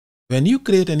When you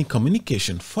create any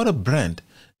communication for a brand,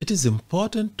 it is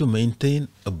important to maintain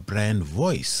a brand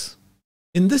voice.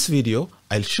 In this video,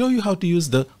 I'll show you how to use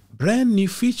the brand new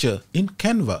feature in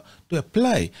Canva to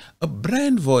apply a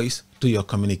brand voice to your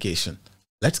communication.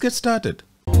 Let's get started.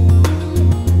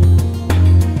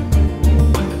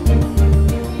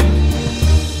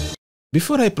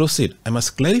 Before I proceed, I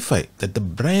must clarify that the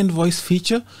brand voice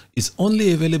feature is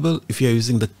only available if you are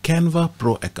using the Canva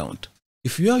Pro account.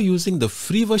 If you are using the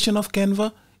free version of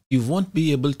Canva, you won't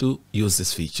be able to use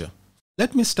this feature.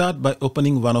 Let me start by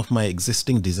opening one of my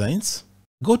existing designs.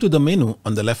 Go to the menu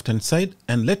on the left hand side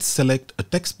and let's select a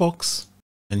text box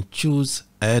and choose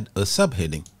Add a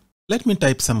Subheading. Let me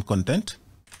type some content.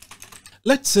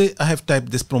 Let's say I have typed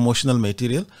this promotional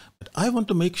material, but I want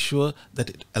to make sure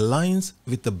that it aligns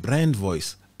with the brand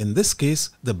voice. In this case,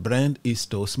 the brand is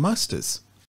Toastmasters.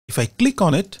 If I click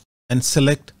on it and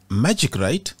select Magic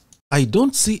Write, I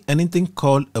don't see anything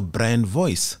called a brand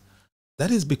voice. That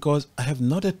is because I have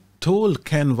not yet told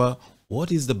Canva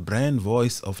what is the brand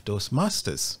voice of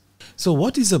Toastmasters. So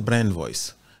what is a brand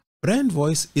voice? Brand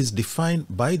voice is defined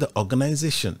by the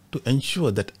organization to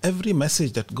ensure that every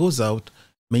message that goes out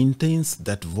maintains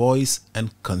that voice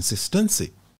and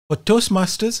consistency. For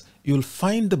Toastmasters, you will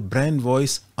find the brand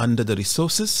voice under the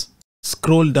resources.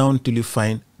 Scroll down till you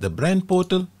find the brand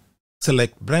portal,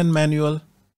 select brand manual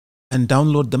and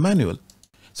download the manual.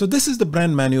 So this is the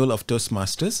brand manual of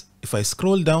Toastmasters. If I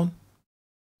scroll down,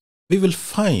 we will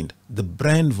find the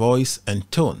brand voice and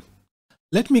tone.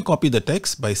 Let me copy the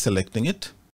text by selecting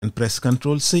it and press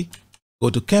Ctrl C. Go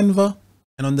to Canva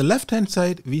and on the left hand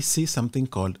side, we see something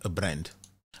called a brand.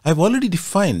 I've already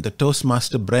defined the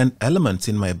Toastmaster brand elements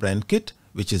in my brand kit,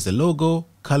 which is the logo,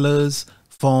 colors,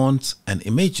 fonts, and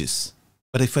images.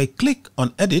 But if I click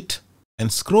on Edit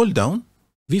and scroll down,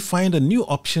 we find a new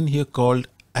option here called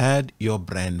Add Your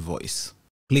Brand Voice.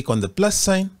 Click on the plus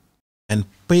sign and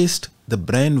paste the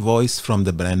brand voice from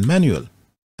the brand manual.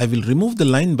 I will remove the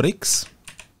line breaks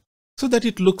so that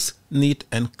it looks neat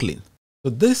and clean. So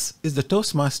this is the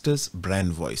Toastmasters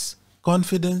brand voice.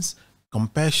 Confidence,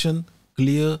 compassion,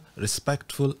 clear,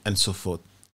 respectful, and so forth.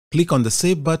 Click on the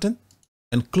Save button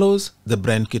and close the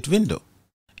brand kit window.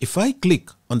 If I click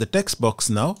on the text box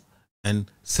now and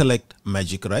select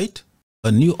Magic Write,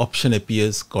 a new option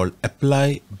appears called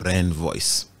Apply Brand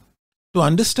Voice. To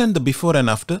understand the before and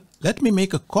after, let me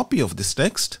make a copy of this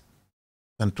text.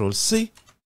 Ctrl C,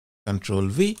 Ctrl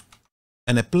V,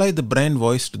 and apply the brand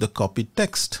voice to the copied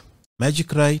text.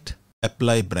 Magic Write,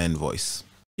 Apply Brand Voice.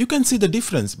 You can see the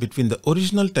difference between the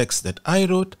original text that I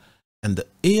wrote and the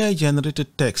AI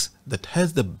generated text that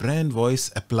has the brand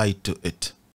voice applied to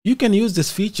it. You can use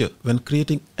this feature when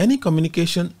creating any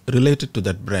communication related to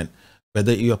that brand,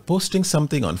 whether you are posting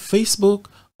something on Facebook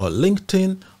or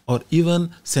LinkedIn or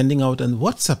even sending out a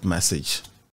WhatsApp message.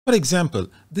 For example,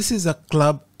 this is a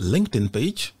club LinkedIn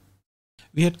page.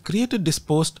 We had created this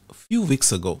post a few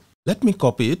weeks ago. Let me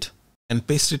copy it and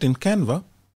paste it in Canva.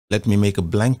 Let me make a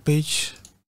blank page,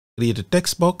 create a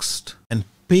text box and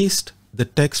paste the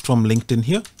text from LinkedIn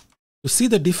here. To see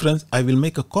the difference, I will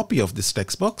make a copy of this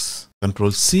text box,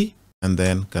 Ctrl C and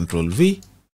then Ctrl V.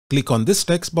 Click on this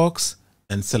text box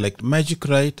and select Magic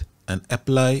Write and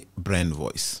apply brand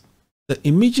voice. The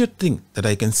immediate thing that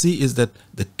I can see is that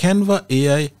the Canva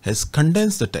AI has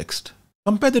condensed the text.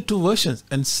 Compare the two versions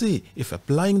and see if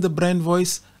applying the brand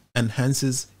voice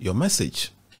enhances your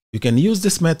message. You can use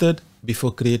this method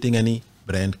before creating any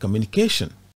brand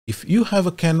communication. If you have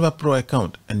a Canva Pro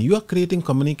account and you are creating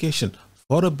communication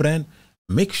for a brand,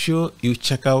 make sure you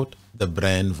check out the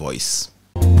brand voice.